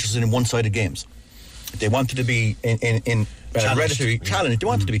not interested in one-sided games. They wanted to be relatively challenged. They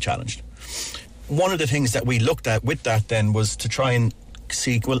wanted to be challenged. One of the things that we looked at with that then was to try and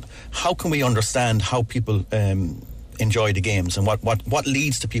see, well, how can we understand how people enjoy the games and what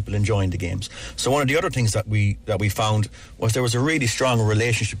leads to people enjoying the games. So one of the other things that we found was there was a really strong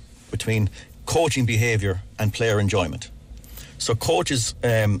relationship between coaching behaviour and player enjoyment. So coaches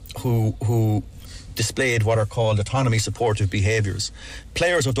who displayed what are called autonomy supportive behaviours,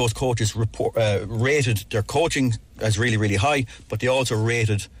 players of those coaches rated their coaching as really, really high, but they also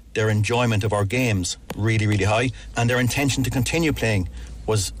rated their enjoyment of our games really, really high, and their intention to continue playing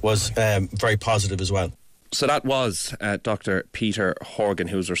was very positive as well. So that was Dr. Peter Horgan,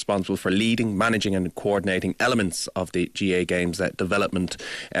 who's responsible for leading, managing and coordinating elements of the GA Games development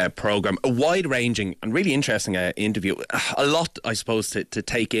programme. A wide-ranging and really interesting interview. A lot, I suppose, to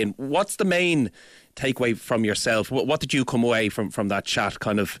take in. What's the main takeaway from yourself? What did you come away from that chat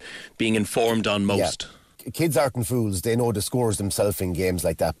kind of being informed on most? Yeah. Kids aren't fools. They know the scores themselves in games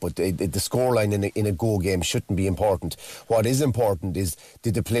like that, but the scoreline in a Go game shouldn't be important. What is important is,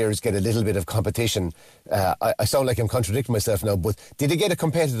 did the players get a little bit of competition? I sound like I'm contradicting myself now, but did they get a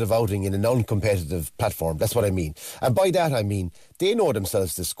competitive outing in a non-competitive platform? That's what I mean. And by that I mean they know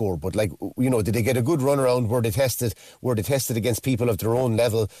themselves to score, but did they get a good run around? Were they tested against people of their own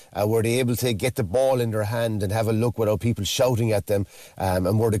level? Were they able to get the ball in their hand and have a look without people shouting at them?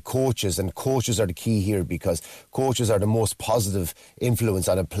 And were the coaches are the key here, because coaches are the most positive influence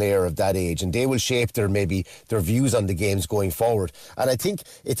on a player of that age, and they will shape their views on the games going forward. And I think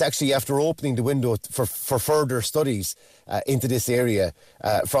it's actually after opening the window for further studies into this area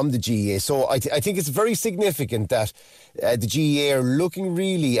from the GEA. So I think it's very significant that the GEA are looking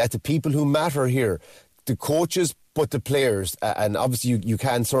really at the people who matter here, the coaches, but the players, and obviously you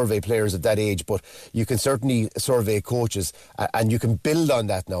can survey players at that age, but you can certainly survey coaches, and you can build on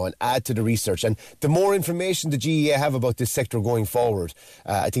that now and add to the research. And the more information the GEA have about this sector going forward,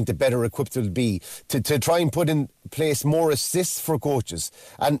 I think the better equipped it'll be to try and put in place more assists for coaches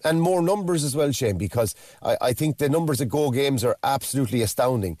and more numbers as well, Shane, because I think the numbers at Go Games are absolutely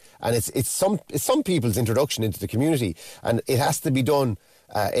astounding, and it's some people's introduction into the community, and it has to be done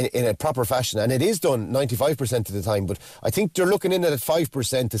in a proper fashion, and it is done 95% of the time. But I think they're looking in at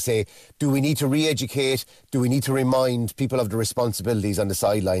 5% to say, do we need to re-educate, do we need to remind people of the responsibilities on the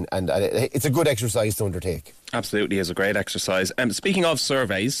sideline? And it's a good exercise to undertake. Absolutely is a great exercise. Speaking of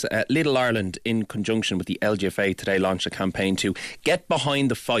surveys, Little Ireland, in conjunction with the LGFA today, launched a campaign to get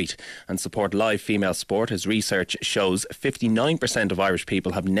behind the fight and support live female sport. As research shows, 59% of Irish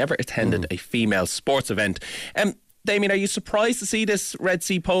people have never attended a female sports event. Damian, are you surprised to see this Red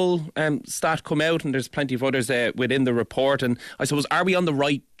Sea poll stat come out? And there's plenty of others within the report. And I suppose, are we on the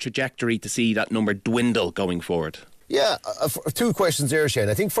right trajectory to see that number dwindle going forward? Yeah, two questions there, Shane.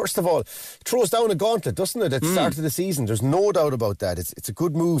 I think, first of all, it throws down a gauntlet, doesn't it, at the start of the season? There's no doubt about that. It's a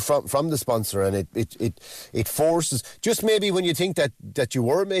good move from the sponsor, and it forces, just maybe when you think that you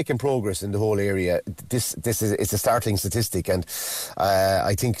were making progress in the whole area, this is a startling statistic. And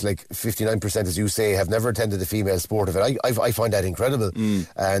I think like 59%, as you say, have never attended a female sport event. I find that incredible.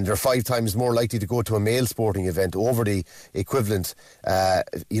 And they're 5 times more likely to go to a male sporting event over the equivalent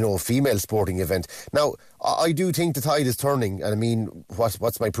female sporting event. Now, I do think the tide is turning, and I mean,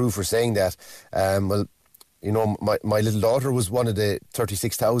 what's my proof for saying that? My little daughter was one of the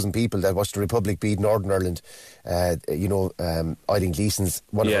 36,000 people that watched the Republic beat Northern Ireland. Eileen Gleeson's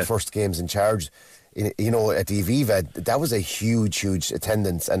one of her first games in charge. At the Aviva, that was a huge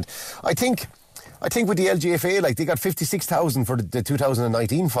attendance, and I think with the LGFA, they got 56,000 for the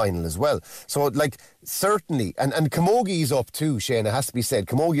 2019 final as well. So, certainly, and Camogie up too, Shane, it has to be said.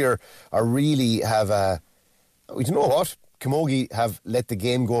 Camogie are really have a... You know what? Camogie have let the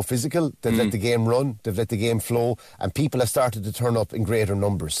game go physical, they've let the game run, they've let the game flow, and people have started to turn up in greater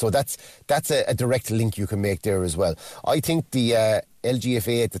numbers. So that's a direct link you can make there as well. I think the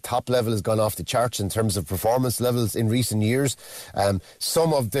LGFA at the top level has gone off the charts in terms of performance levels in recent years.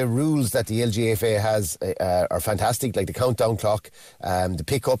 Some of the rules that the LGFA has are fantastic, like the countdown clock, the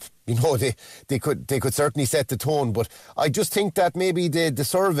pick-up. You know, they could certainly set the tone, but I just think that maybe the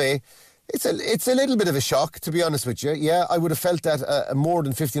survey, it's a little bit of a shock, to be honest with you. Yeah, I would have felt that more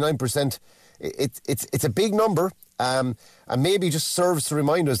than 59%. It's a big number, and maybe just serves to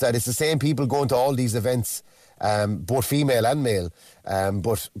remind us that it's the same people going to all these events, both female and male.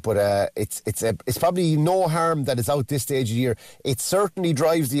 But it's probably no harm that it's out this stage of the year. It certainly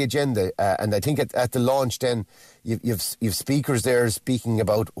drives the agenda, and I think at the launch then you've speakers there speaking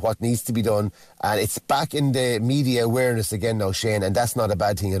about what needs to be done, and it's back in the media awareness again now, Shane, and that's not a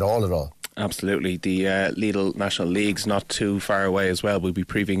bad thing at all. Absolutely. The Lidl National League's not too far away as well. We'll be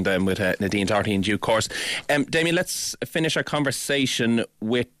previewing them with Nadine Doherty in due course. Damien, let's finish our conversation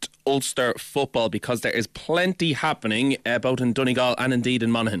with Ulster football, because there is plenty happening both in Donegal and indeed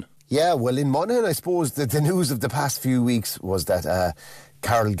in Monaghan. Yeah, well, in Monaghan, I suppose that the news of the past few weeks was that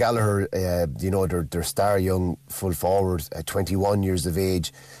Carol Gallagher, their star young full forward, 21 years of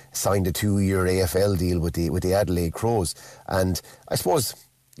age, signed a 2-year AFL deal with the Adelaide Crows. And I suppose,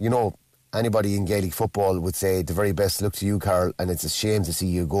 anybody in Gaelic football would say the very best luck to you, Carl, and it's a shame to see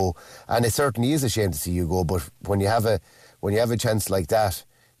you go. And it certainly is a shame to see you go, but when you have a chance like that,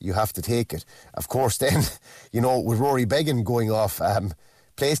 you have to take it. Of course, then, with Rory Beggan going off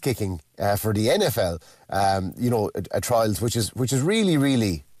place kicking for the NFL, trials, which is really,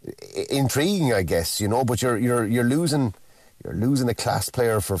 really intriguing, I guess, but you're losing. You're losing a class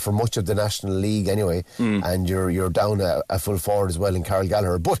player for much of the National League anyway, and you're down a full forward as well in Carl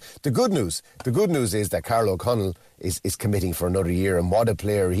Gallagher. But the good news is that Carl O'Connell is committing for another year, and what a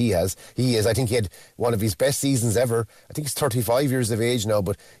player he is. I think he had one of his best seasons ever. I think he's 35 years of age now,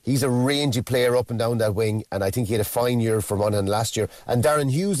 but he's a rangy player up and down that wing, and I think he had a fine year for Monaghan last year. And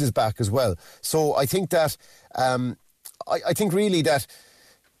Darren Hughes is back as well. So I think that I think really that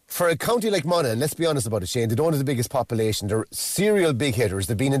for a county like Monaghan, let's be honest about it, Shane, they don't have the biggest population. They're serial big hitters.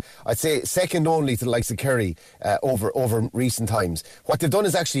 They've been in, I'd say, second only to the likes of Kerry over recent times. What they've done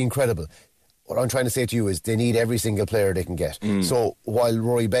is actually incredible. What I'm trying to say to you is they need every single player they can get. So while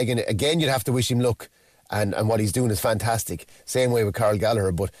Rory Beggan, again, you'd have to wish him luck, and what he's doing is fantastic. Same way with Carl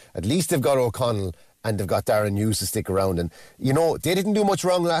Gallagher, but at least they've got O'Connell and they've got Darren Hughes to stick around. And, they didn't do much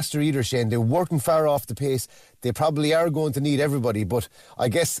wrong last year either, Shane. They weren't far off the pace. They probably are going to need everybody, but I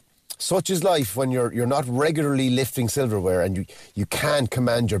guess such is life when you're not regularly lifting silverware and you can't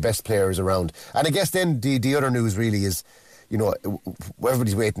command your best players around. And I guess then the other news really is,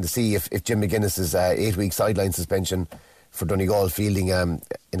 everybody's waiting to see if Jim McGuinness's 8-week sideline suspension for Donegal fielding an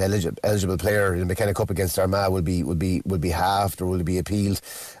eligible player in the McKenna Cup against Armagh will be halved or will be appealed.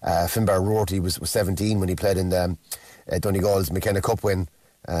 Finbar Rorty was 17 when he played in Donegal's McKenna Cup win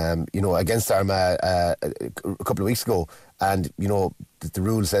against Armagh a couple of weeks ago. And the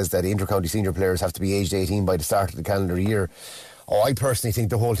rule says that inter-county senior players have to be aged 18 by the start of the calendar year. I personally think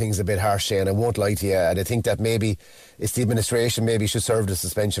the whole thing's a bit harsh, Shane. I won't lie to you, and I think that maybe it's the administration maybe should serve the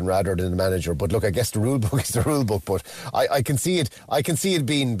suspension rather than the manager. But look, I guess the rule book is the rule book. But I can see it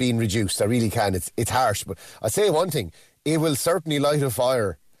being reduced. I really can. It's harsh, but I say one thing: it will certainly light a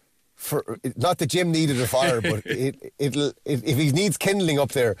fire. Not that Jim needed a fire, but if he needs kindling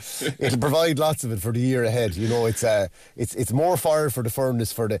up there, it'll provide lots of it for the year ahead. It's more fire for the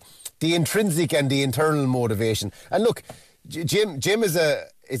furnace, for the intrinsic and the internal motivation. And look, Jim is a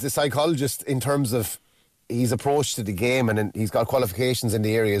psychologist in terms of his approach to the game, and he's got qualifications in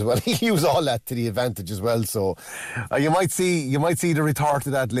the area as well. He'll use all that to the advantage as well. So you might see the retort to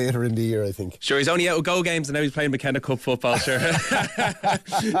that later in the year, I think. Sure, he's only out of go games and now he's playing McKenna Cup football, sure.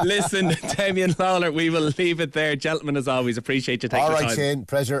 Listen, Damian Lawlor, we will leave it there. Gentlemen, as always, appreciate you taking the time. All right, Shane,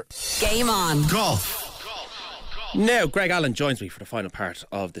 pleasure. Game on. Golf. Now, Greg Allen joins me for the final part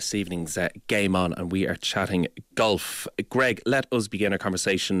of this evening's Game On, and we are chatting golf. Greg, let us begin our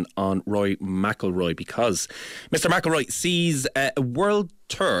conversation on Rory McIlroy, because Mr. McIlroy sees a world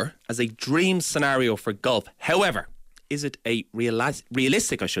tour as a dream scenario for golf. However, is it a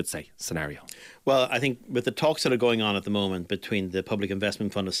realistic, I should say, scenario? Well, I think with the talks that are going on at the moment between the Public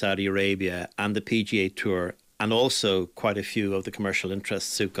Investment Fund of Saudi Arabia and the PGA Tour, and also quite a few of the commercial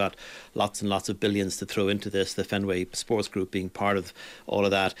interests who've got lots and lots of billions to throw into this, the Fenway Sports Group being part of all of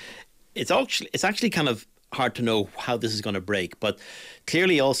that, it's actually kind of hard to know how this is going to break. But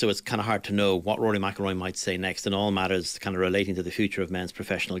clearly also it's kind of hard to know what Rory McIlroy might say next in all matters kind of relating to the future of men's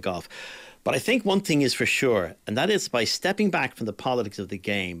professional golf. But I think one thing is for sure, and that is by stepping back from the politics of the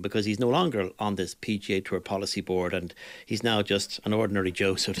game, because he's no longer on this PGA Tour policy board and he's now just an ordinary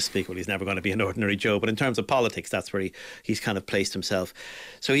Joe, so to speak. Well, he's never going to be an ordinary Joe, but in terms of politics, that's where he's kind of placed himself.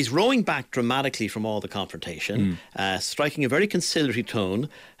 So he's rowing back dramatically from all the confrontation, striking a very conciliatory tone.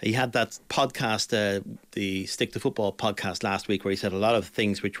 He had that podcast, the Stick to Football podcast last week, where he said a lot of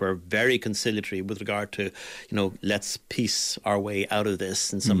things which were very conciliatory with regard to, let's piece our way out of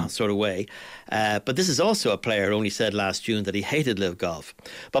this in some sort of way. But this is also a player who only said last June that he hated live golf.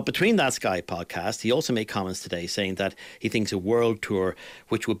 But between that Sky podcast, he also made comments today saying that he thinks a world tour,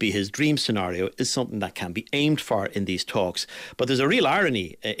 which would be his dream scenario, is something that can be aimed for in these talks. But there's a real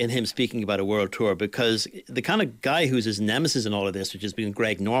irony in him speaking about a world tour, because the kind of guy who's his nemesis in all of this, which has been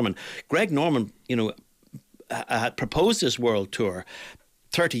Greg Norman, had proposed this world tour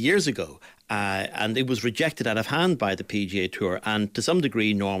 30 years ago. And it was rejected out of hand by the PGA Tour, and to some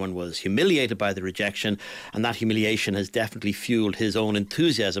degree Norman was humiliated by the rejection, and that humiliation has definitely fueled his own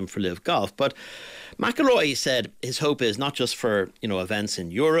enthusiasm for live golf. But McIlroy said his hope is not just for events in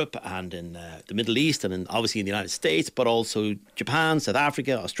Europe and in the Middle East and obviously in the United States, but also Japan, South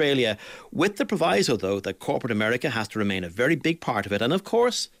Africa, Australia, with the proviso though that corporate America has to remain a very big part of it, and of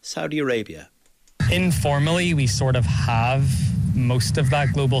course Saudi Arabia. Informally, we sort of have most of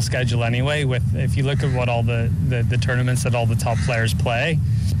that global schedule anyway. If you look at what all the tournaments that all the top players play,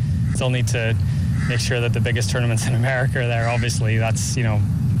 still need to make sure that the biggest tournaments in America are there. Obviously, that's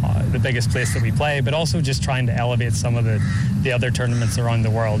the biggest place that we play, but also just trying to elevate some of the other tournaments around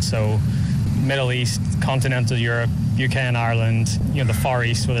the world. So Middle East, continental Europe, UK and Ireland, the Far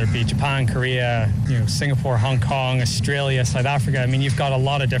East, whether it be Japan, Korea, Singapore, Hong Kong, Australia, South Africa. I mean, you've got a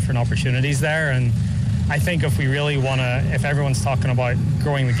lot of different opportunities there, and I think if we really want to, if everyone's talking about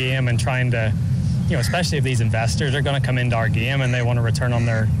growing the game and trying to, especially if these investors are going to come into our game and they want to return on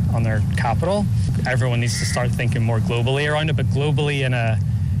their capital, everyone needs to start thinking more globally around it, but globally in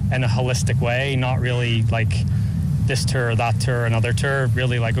a holistic way, not really like this tour, that tour, another tour,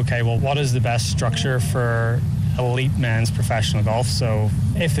 really like, okay, well, what is the best structure for elite men's professional golf? So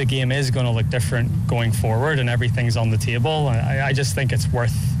if the game is going to look different going forward and everything's on the table, I just think it's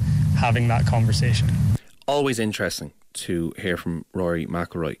worth having that conversation. Always interesting to hear from Rory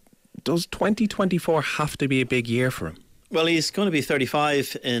McIlroy. Does 2024 have to be a big year for him? Well, he's going to be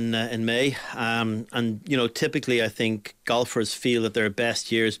 35 in May, and typically I think golfers feel that their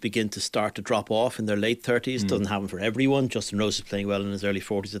best years begin to start to drop off in their late 30s. Doesn't happen for everyone. Justin Rose is playing well in his early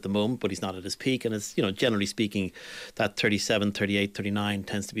 40s at the moment, but he's not at his peak, and it's generally speaking that 37, 38, 39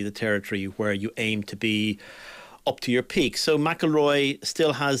 tends to be the territory where you aim to be up to your peak. So McIlroy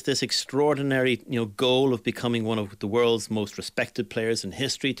still has this extraordinary goal of becoming one of the world's most respected players in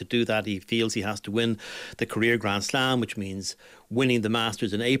history. To do that, he feels he has to win the career Grand Slam, which means winning the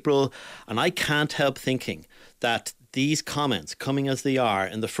Masters in April. And I can't help thinking that these comments, coming as they are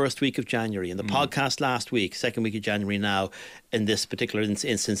in the first week of January, in the podcast last week, second week of January now, in this particular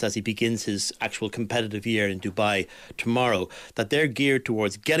instance, as he begins his actual competitive year in Dubai tomorrow, that they're geared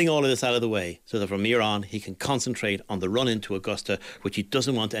towards getting all of this out of the way so that from here on he can concentrate on the run into Augusta, which he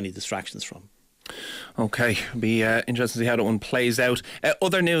doesn't want any distractions from. Okay, be interesting to see how that one plays out.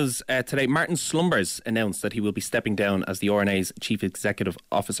 Other news today, Martin Slumbers announced that he will be stepping down as the RNA's Chief Executive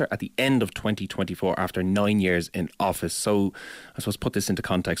Officer at the end of 2024 after 9 years in office. So I suppose put this into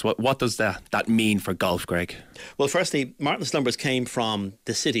context. What does that mean for golf, Greg? Well, firstly, Martin Slumbers came from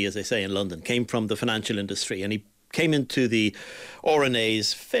the city, as they say in London, came from the financial industry, and he came into the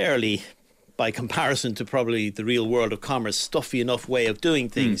RNA's fairly, by comparison to probably the real world of commerce, stuffy enough way of doing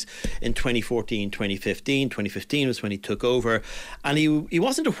things in 2014, 2015. 2015 was when he took over, and he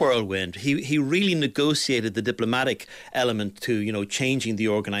wasn't a whirlwind. He really negotiated the diplomatic element to changing the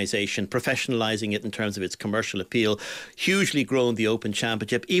organisation, professionalising it in terms of its commercial appeal, hugely grown the Open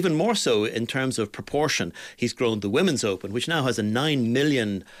Championship, even more so in terms of proportion. He's grown the Women's Open, which now has a £9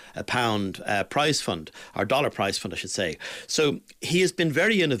 million prize fund, or dollar prize fund I should say. So he has been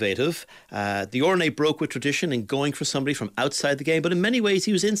very innovative. The RNA broke with tradition in going for somebody from outside the game, but in many ways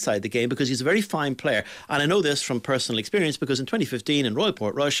he was inside the game because he's a very fine player. And I know this from personal experience because in 2015 in Royal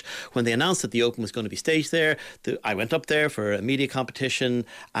Portrush, when they announced that the Open was going to be staged there, I went up there for a media competition,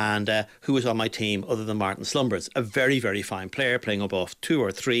 and who was on my team other than Martin Slumbers? A very, very fine player playing up off 2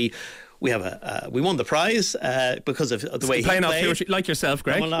 or 3. we won the prize because of the way he playing played. Off like yourself,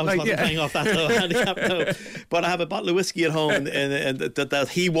 Greg. Well, I wasn't playing off that low handicap, no. But I have a bottle of whiskey at home and that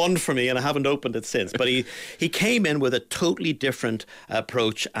he won for me, and I haven't opened it since. But he came in with a totally different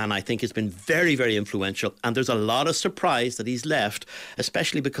approach, and I think it's been very, very influential. And there's a lot of surprise that he's left,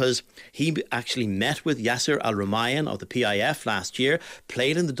 especially because he actually met with Yasser Al-Rumayyan of the PIF last year,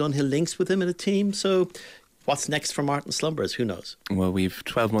 played in the Dunhill Lynx with him in a team. So what's next for Martin Slumbers? Who knows? Well, we've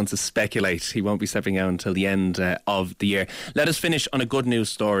 12 months to speculate. He won't be stepping out until the end of the year. Let us finish on a good news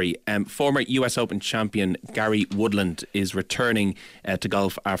story. Former US Open champion Gary Woodland is returning to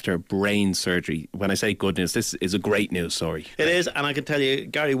golf after brain surgery. When I say good news, this is a great news story. It is, and I can tell you,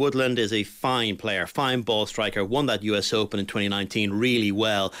 Gary Woodland is a fine player, fine ball striker, won that US Open in 2019 really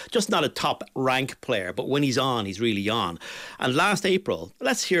well. Just not a top rank player, but when he's on, he's really on. And last April,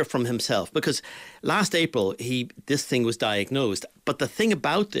 let's hear from himself, because last April, this thing was diagnosed. But the thing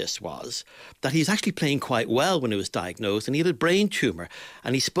about this was that he's actually playing quite well when it was diagnosed, and he had a brain tumour.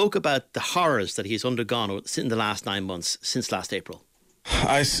 And he spoke about the horrors that he's undergone in the last 9 months since last April.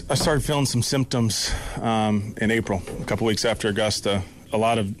 I started feeling some symptoms in April, a couple weeks after Augusta. A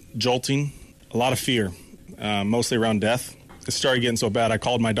lot of jolting, a lot of fear, mostly around death. It started getting so bad, I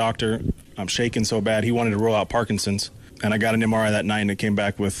called my doctor. I'm shaking so bad, he wanted to rule out Parkinson's. And I got an MRI that night, and it came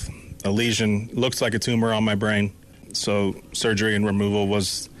back with a lesion, looks like a tumor on my brain. So surgery and removal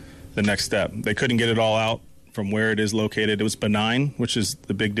was the next step. They couldn't get it all out from where it is located. It was benign, which is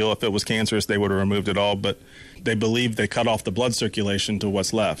the big deal. If it was cancerous, they would have removed it all. But they believe they cut off the blood circulation to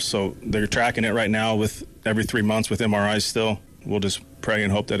what's left. So they're tracking it right now with every 3 months with MRIs still. We'll just pray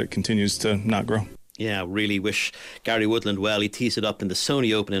and hope that it continues to not grow. Yeah, really wish Gary Woodland well. He tees it up in the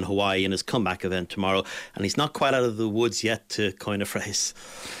Sony Open in Hawaii in his comeback event tomorrow, and he's not quite out of the woods yet, to coin a phrase.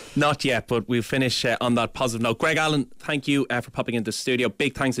 Not yet, but we'll finish on that positive note. Greg Allen, thank you for popping into the studio.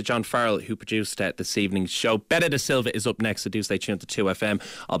 Big thanks to John Farrell, who produced this evening's show. Betta Da Silva is up next, so do stay tuned to 2FM.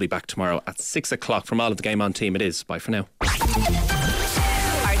 I'll be back tomorrow at 6 o'clock. From all of the Game On team, it is bye for now. RTE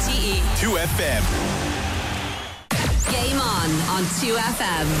 2FM. Game on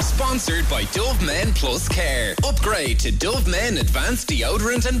 2FM. Sponsored by Dove Men Plus Care. Upgrade to Dove Men Advanced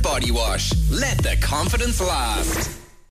Deodorant and Body Wash. Let the confidence last.